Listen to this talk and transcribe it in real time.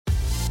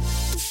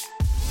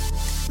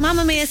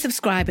Mamamia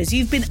subscribers,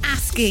 you've been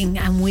asking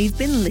and we've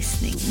been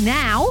listening.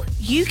 Now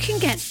you can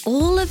get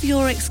all of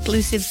your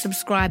exclusive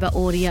subscriber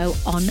audio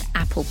on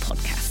Apple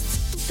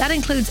Podcasts. That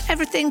includes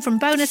everything from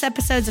bonus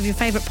episodes of your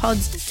favourite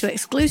pods to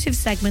exclusive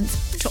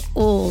segments to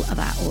all of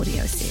our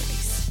audio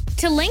series.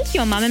 To link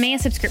your Mamamia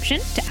subscription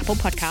to Apple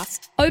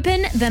Podcasts,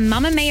 open the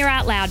Mamamia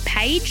Out Loud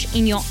page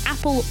in your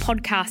Apple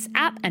Podcasts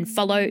app and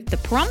follow the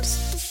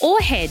prompts, or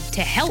head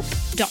to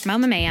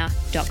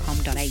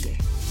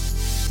help.mamamia.com.au.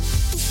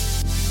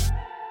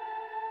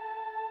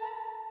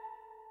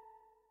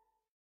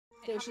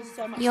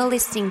 You're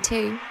listening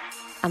to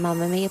a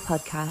Mamamia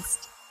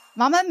podcast.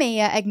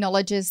 Mamamia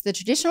acknowledges the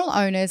traditional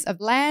owners of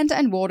land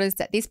and waters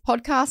that this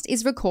podcast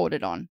is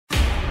recorded on.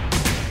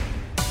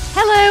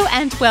 Hello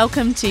and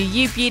welcome to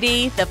You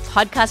Beauty, the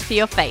podcast for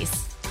your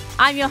face.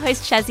 I'm your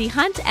host Shazzy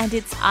Hunt, and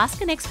it's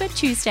Ask an Expert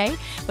Tuesday,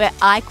 where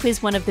I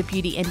quiz one of the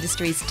beauty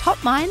industry's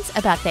top minds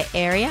about their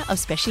area of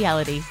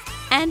speciality.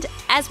 And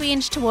as we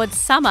inch towards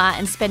summer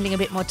and spending a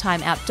bit more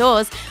time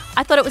outdoors,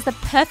 I thought it was the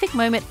perfect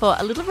moment for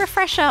a little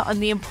refresher on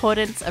the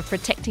importance of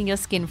protecting your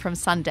skin from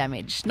sun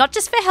damage, not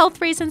just for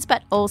health reasons,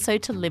 but also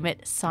to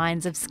limit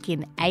signs of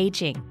skin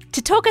aging.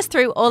 To talk us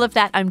through all of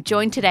that, I'm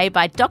joined today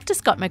by Dr.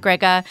 Scott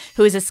McGregor,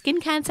 who is a skin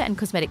cancer and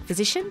cosmetic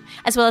physician,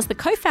 as well as the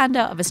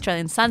co-founder of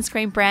Australian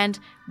sunscreen brand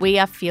We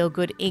Are Feel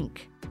Good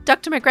Inc.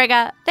 Dr.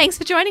 McGregor, thanks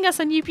for joining us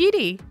on You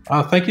Beauty.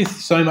 Thank you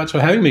so much for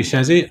having me,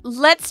 Shazzy.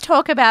 Let's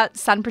talk about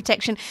sun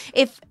protection.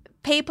 If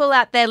people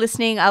out there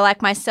listening are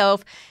like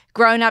myself,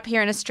 grown up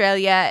here in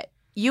Australia,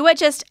 you were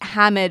just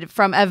hammered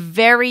from a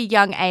very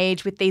young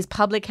age with these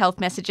public health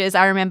messages.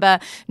 I remember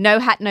no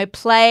hat, no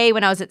play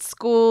when I was at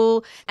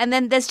school. And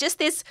then there's just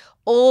this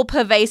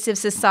all-pervasive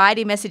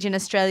society message in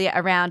Australia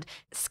around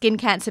skin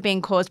cancer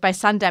being caused by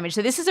sun damage.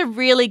 So this is a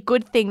really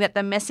good thing that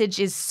the message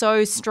is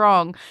so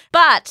strong.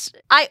 But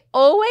I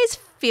always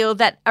feel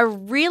that a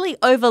really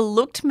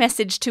overlooked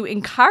message to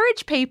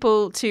encourage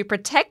people to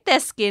protect their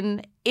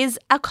skin is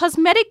a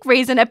cosmetic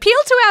reason. Appeal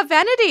to our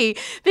vanity,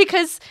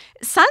 because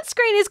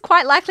sunscreen is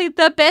quite likely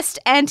the best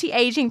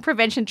anti-aging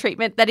prevention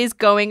treatment that is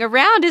going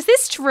around. Is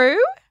this true?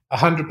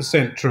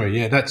 100% true.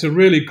 Yeah, that's a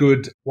really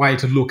good way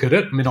to look at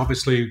it. I mean,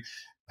 obviously,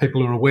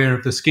 people are aware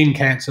of the skin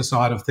cancer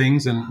side of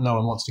things, and no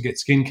one wants to get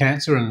skin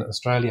cancer, and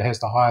Australia has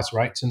the highest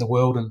rates in the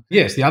world. And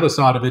yes, the other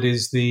side of it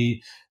is the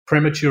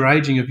premature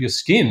aging of your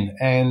skin,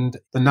 and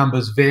the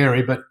numbers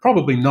vary, but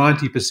probably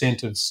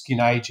 90% of skin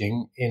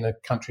aging in a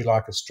country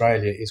like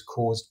Australia is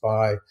caused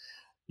by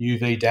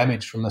UV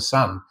damage from the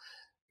sun.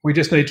 We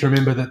just need to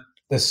remember that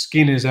the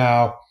skin is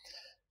our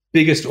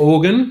biggest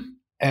organ,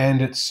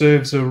 and it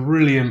serves a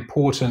really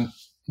important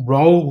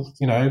role,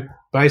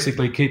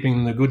 basically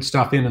keeping the good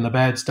stuff in and the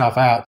bad stuff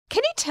out.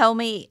 Can you tell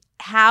me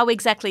how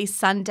exactly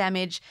sun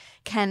damage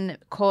can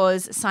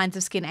cause signs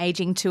of skin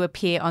aging to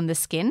appear on the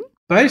skin?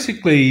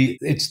 Basically,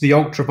 it's the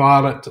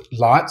ultraviolet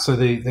light. So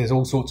there's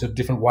all sorts of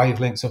different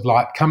wavelengths of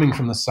light coming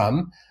from the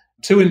sun.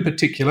 Two in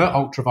particular,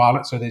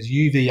 ultraviolet. So there's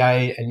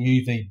UVA and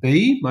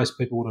UVB. Most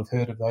people would have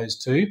heard of those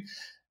two.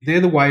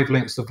 They're the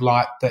wavelengths of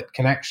light that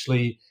can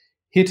actually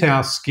hit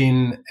our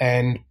skin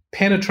and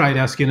penetrate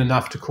our skin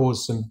enough to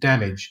cause some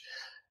damage.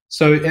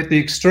 So at the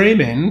extreme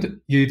end,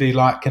 UV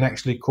light can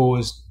actually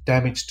cause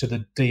damage to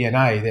the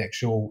DNA, the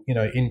actual,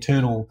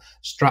 internal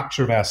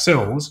structure of our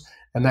cells,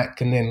 and that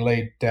can then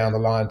lead down the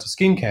line to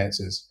skin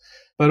cancers.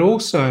 But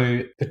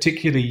also,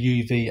 particularly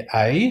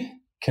UVA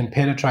can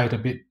penetrate a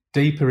bit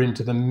deeper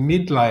into the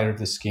mid layer of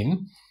the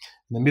skin.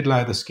 The mid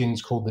layer of the skin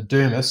is called the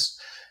dermis,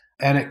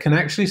 and it can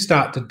actually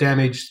start to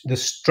damage the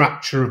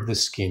structure of the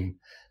skin.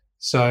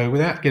 So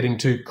without getting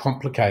too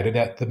complicated,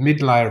 at the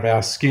mid layer of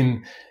our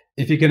skin,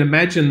 if you can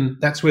imagine,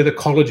 that's where the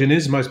collagen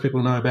is. Most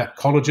people know about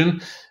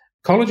collagen.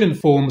 Collagen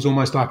forms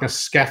almost like a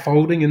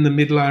scaffolding in the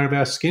mid layer of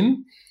our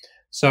skin.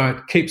 So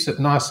it keeps it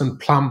nice and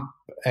plump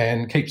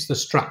and keeps the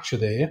structure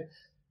there.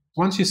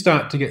 Once you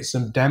start to get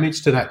some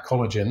damage to that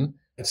collagen,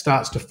 it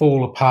starts to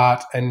fall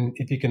apart. And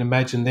if you can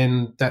imagine,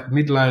 then that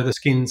mid layer of the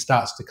skin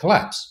starts to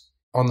collapse.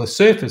 On the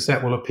surface,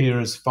 that will appear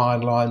as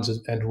fine lines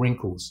and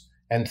wrinkles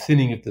and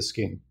thinning of the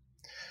skin.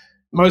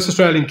 Most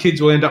Australian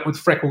kids will end up with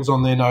freckles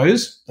on their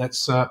nose.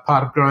 That's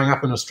part of growing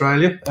up in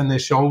Australia, and their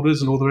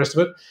shoulders and all the rest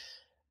of it.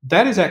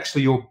 That is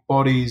actually your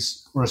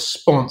body's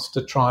response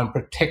to try and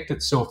protect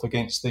itself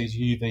against these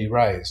UV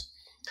rays.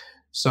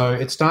 So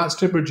it starts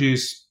to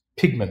produce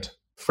pigment,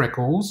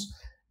 freckles,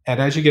 and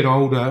as you get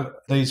older,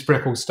 these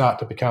freckles start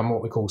to become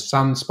what we call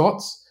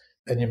sunspots,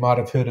 and you might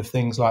have heard of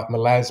things like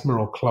melasma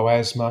or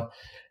chloasma.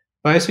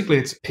 Basically,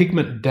 it's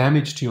pigment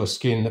damage to your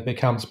skin that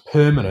becomes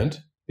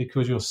permanent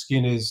because your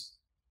skin is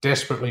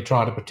desperately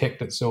trying to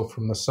protect itself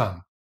from the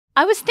sun.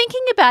 I was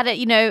thinking about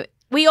it,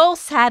 we all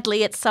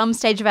sadly at some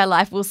stage of our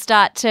life will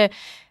start to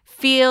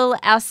feel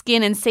our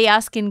skin and see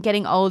our skin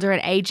getting older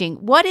and aging.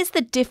 What is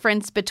the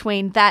difference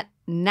between that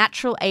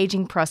natural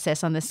aging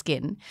process on the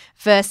skin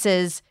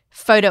versus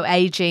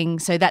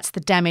photoaging? So that's the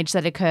damage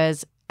that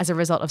occurs as a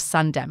result of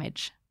sun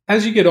damage.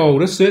 As you get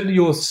older, certainly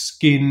your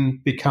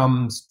skin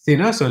becomes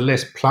thinner, so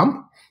less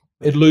plump.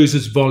 It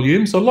loses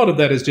volume. So a lot of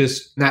that is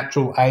just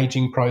natural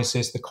aging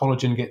process. The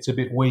collagen gets a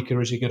bit weaker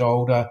as you get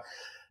older.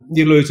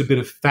 You lose a bit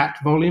of fat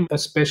volume,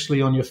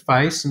 especially on your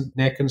face and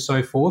neck and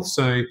so forth.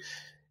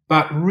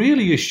 But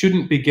really you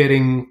shouldn't be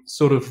getting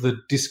sort of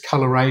the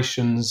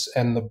discolorations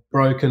and the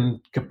broken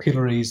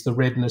capillaries, the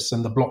redness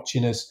and the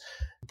blotchiness.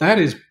 That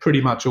is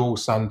pretty much all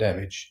sun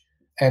damage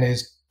and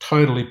is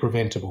totally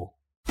preventable.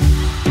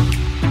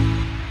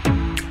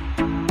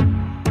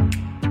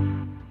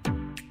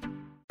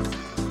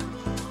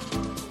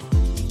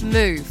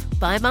 Move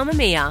by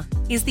Mamamia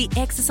is the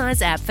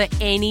exercise app for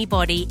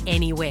anybody,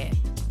 anywhere.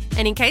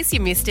 And in case you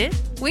missed it,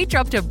 we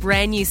dropped a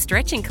brand new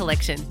stretching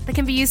collection that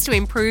can be used to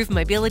improve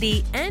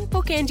mobility and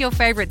bookend your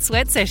favourite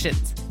sweat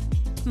sessions.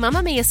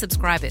 Mamamia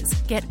subscribers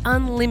get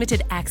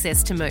unlimited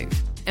access to Move,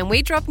 and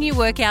we drop new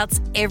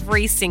workouts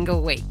every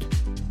single week.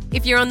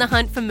 If you're on the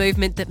hunt for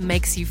movement that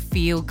makes you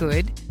feel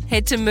good,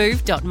 head to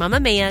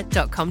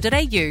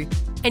move.mamamia.com.au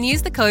and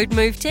use the code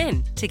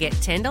MOVE10 to get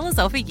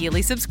 $10 off a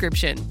yearly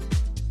subscription.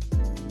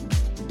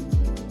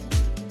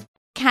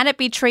 Can it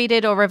be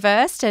treated or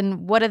reversed,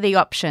 and what are the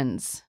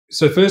options?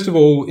 So first of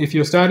all, if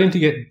you're starting to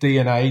get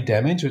DNA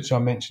damage, which I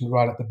mentioned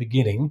right at the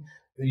beginning,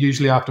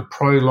 usually after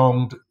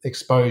prolonged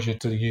exposure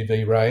to the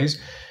UV rays,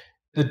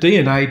 the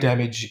DNA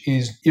damage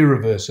is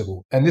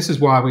irreversible. And this is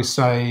why we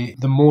say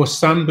the more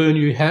sunburn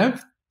you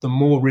have, the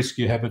more risk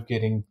you have of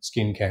getting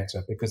skin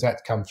cancer, because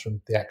that comes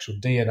from the actual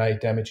DNA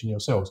damage in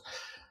your cells.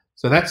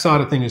 So that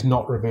side of thing is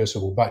not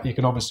reversible, but you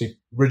can obviously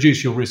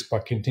reduce your risk by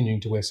continuing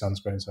to wear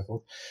sunscreen and so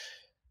forth.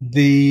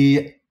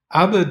 The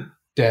other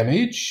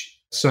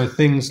damage, so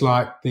things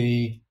like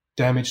the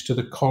damage to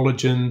the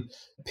collagen,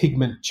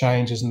 pigment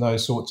changes and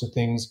those sorts of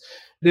things,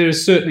 there are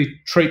certainly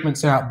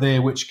treatments out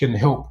there which can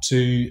help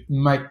to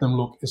make them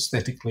look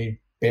aesthetically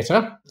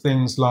better.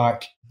 Things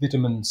like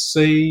vitamin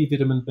C,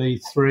 vitamin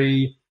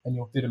B3 and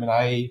your vitamin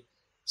A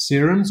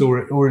serums,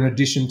 or in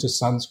addition to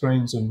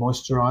sunscreens and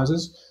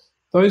moisturisers.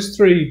 Those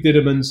three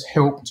vitamins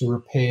help to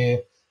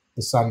repair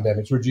the sun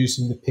damage,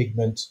 reducing the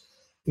pigment,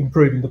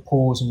 improving the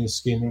pores in your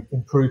skin,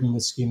 improving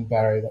the skin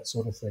barrier, that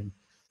sort of thing.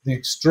 The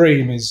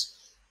extreme is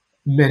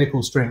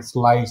medical strength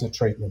laser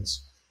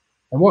treatments.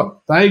 And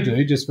what they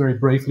do, just very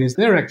briefly, is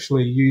they're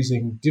actually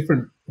using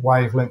different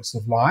wavelengths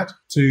of light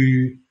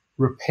to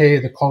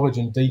repair the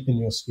collagen deep in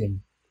your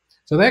skin.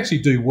 So they actually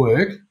do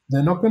work.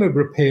 They're not going to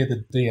repair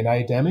the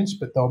DNA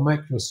damage, but they'll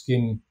make your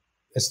skin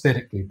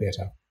aesthetically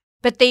better.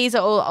 But these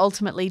are all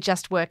ultimately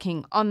just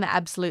working on the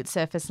absolute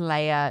surface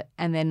layer,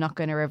 and they're not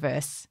going to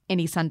reverse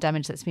any sun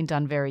damage that's been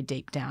done very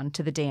deep down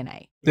to the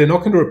DNA. They're not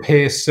going to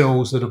repair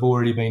cells that have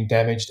already been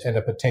damaged and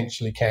are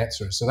potentially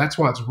cancerous. So that's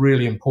why it's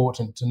really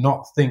important to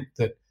not think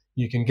that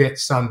you can get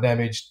sun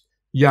damaged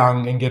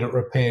young and get it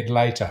repaired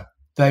later.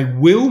 They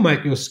will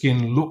make your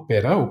skin look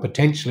better, or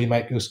potentially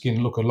make your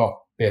skin look a lot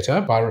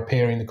better by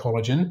repairing the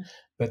collagen,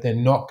 but they're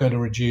not going to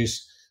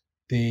reduce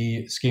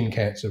the skin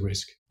cancer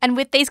risk. And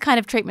with these kind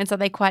of treatments, are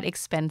they quite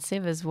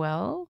expensive as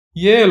well?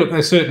 Yeah, look,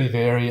 they certainly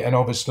vary. And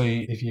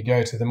obviously, if you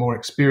go to the more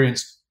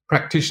experienced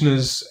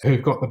practitioners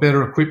who've got the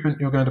better equipment,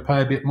 you're going to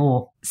pay a bit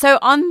more. So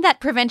on that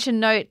prevention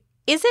note,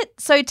 is it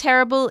so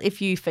terrible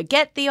if you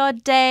forget the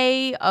odd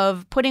day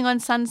of putting on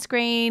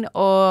sunscreen,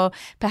 or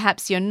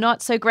perhaps you're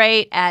not so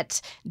great at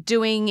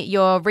doing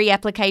your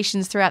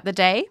reapplications throughout the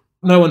day?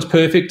 No one's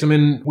perfect. I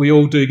mean, we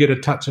all do get a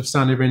touch of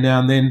sun every now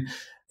and then.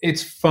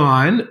 It's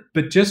fine,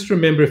 but just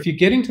remember, if you're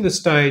getting to the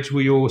stage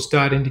where you're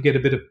starting to get a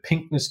bit of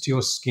pinkness to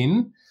your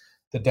skin,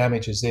 the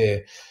damage is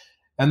there.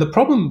 And the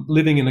problem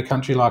living in a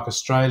country like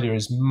Australia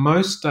is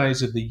most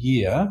days of the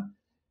year,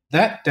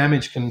 that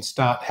damage can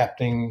start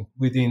happening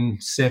within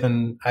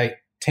 7, 8,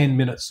 10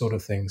 minutes sort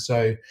of thing.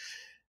 So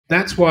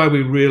that's why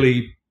we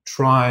really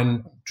try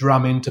and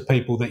drum into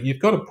people that you've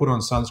got to put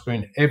on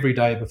sunscreen every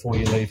day before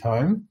you leave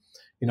home,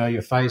 you know,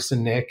 your face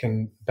and neck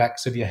and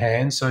backs of your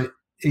hands. So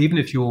even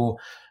if you're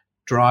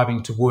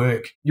driving to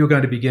work, you're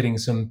going to be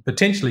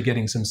potentially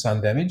getting some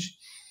sun damage.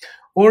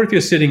 Or if you're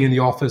sitting in the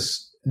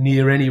office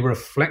near any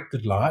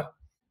reflected light,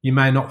 you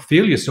may not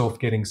feel yourself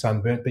getting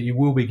sunburnt, but you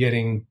will be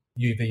getting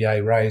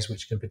UVA rays,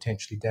 which can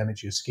potentially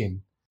damage your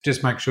skin.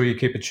 Just make sure you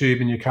keep a tube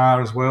in your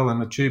car as well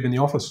and a tube in the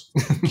office.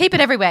 Keep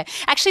it everywhere.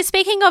 Actually,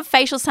 speaking of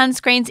facial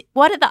sunscreens,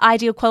 what are the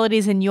ideal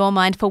qualities in your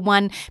mind for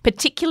one,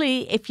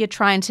 particularly if you're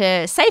trying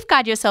to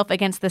safeguard yourself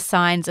against the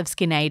signs of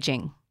skin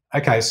aging?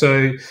 Okay,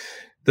 so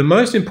the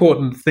most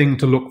important thing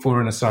to look for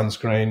in a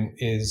sunscreen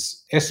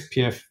is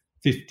SPF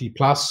 50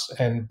 plus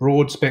and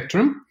broad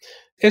spectrum.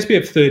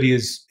 SPF 30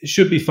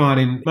 should be fine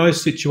in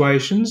most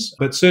situations,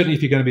 but certainly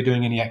if you're going to be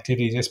doing any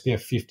activities,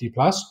 SPF 50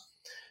 plus.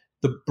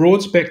 The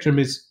broad spectrum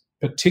is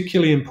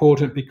particularly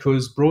important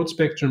because broad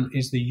spectrum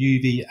is the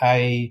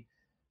UVA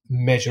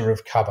measure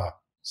of cover.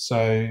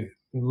 So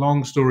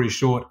long story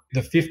short,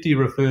 the 50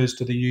 refers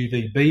to the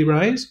UVB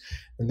rays,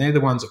 and they're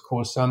the ones that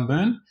cause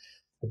sunburn.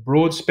 The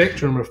broad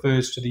spectrum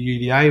refers to the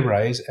UVA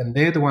rays, and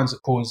they're the ones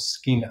that cause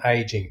skin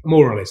aging,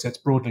 more or less. That's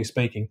broadly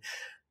speaking.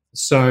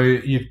 So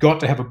you've got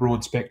to have a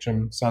broad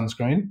spectrum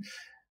sunscreen.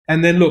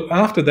 And then look,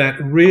 after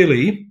that,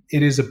 really,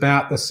 it is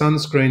about the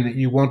sunscreen that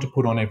you want to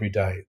put on every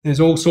day. There's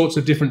all sorts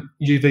of different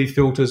UV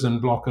filters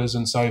and blockers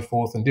and so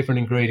forth and different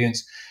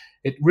ingredients.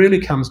 It really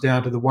comes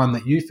down to the one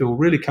that you feel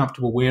really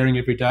comfortable wearing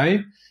every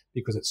day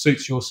because it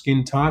suits your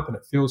skin type and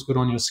it feels good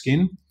on your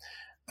skin.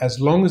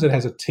 As long as it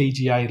has a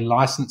TGA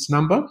license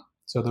number,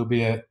 so there'll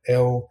be a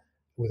L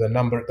with a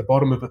number at the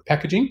bottom of the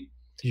packaging,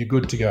 you're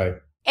good to go.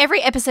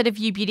 Every episode of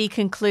You Beauty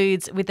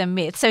concludes with a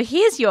myth. So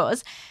here's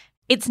yours.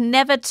 It's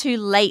never too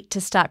late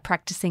to start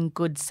practicing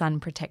good sun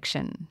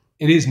protection.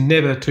 It is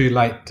never too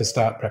late to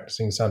start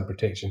practicing sun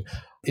protection.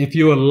 If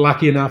you are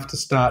lucky enough to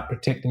start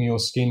protecting your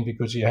skin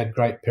because you had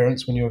great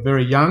parents when you were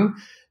very young,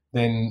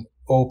 then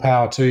all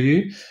power to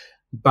you.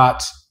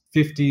 But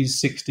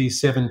 50s,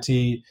 60s,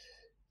 70s,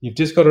 you've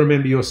just got to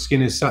remember your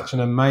skin is such an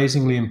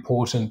amazingly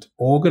important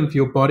organ for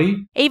your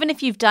body. Even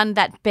if you've done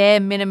that bare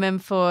minimum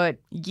for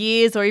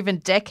years or even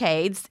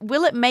decades,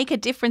 will it make a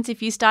difference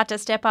if you start to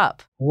step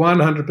up?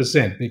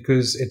 100%,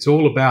 because it's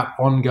all about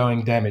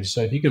ongoing damage.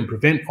 So if you can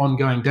prevent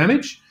ongoing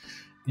damage,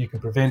 you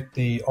can prevent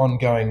the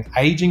ongoing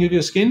aging of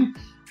your skin,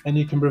 and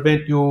you can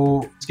prevent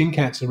your skin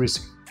cancer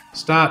risk.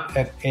 Start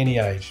at any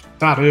age.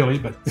 Start early,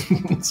 but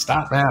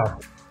start now.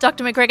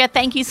 Dr. McGregor,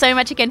 thank you so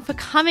much again for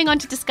coming on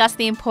to discuss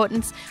the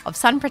importance of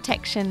sun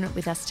protection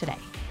with us today.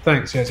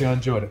 Thanks, Jesse. I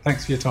enjoyed it.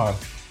 Thanks for your time.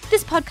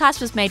 This podcast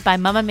was made by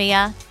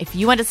Mamamia. If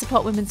you want to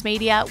support women's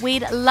media,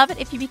 we'd love it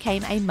if you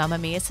became a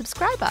Mamamia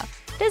subscriber.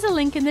 There's a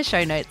link in the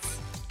show notes.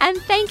 And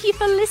thank you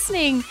for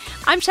listening.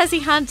 I'm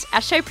Shazzy Hunt.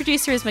 Our show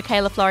producer is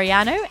Michaela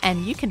Floriano,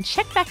 and you can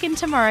check back in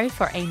tomorrow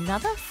for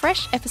another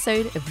fresh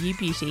episode of You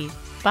Beauty.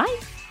 Bye.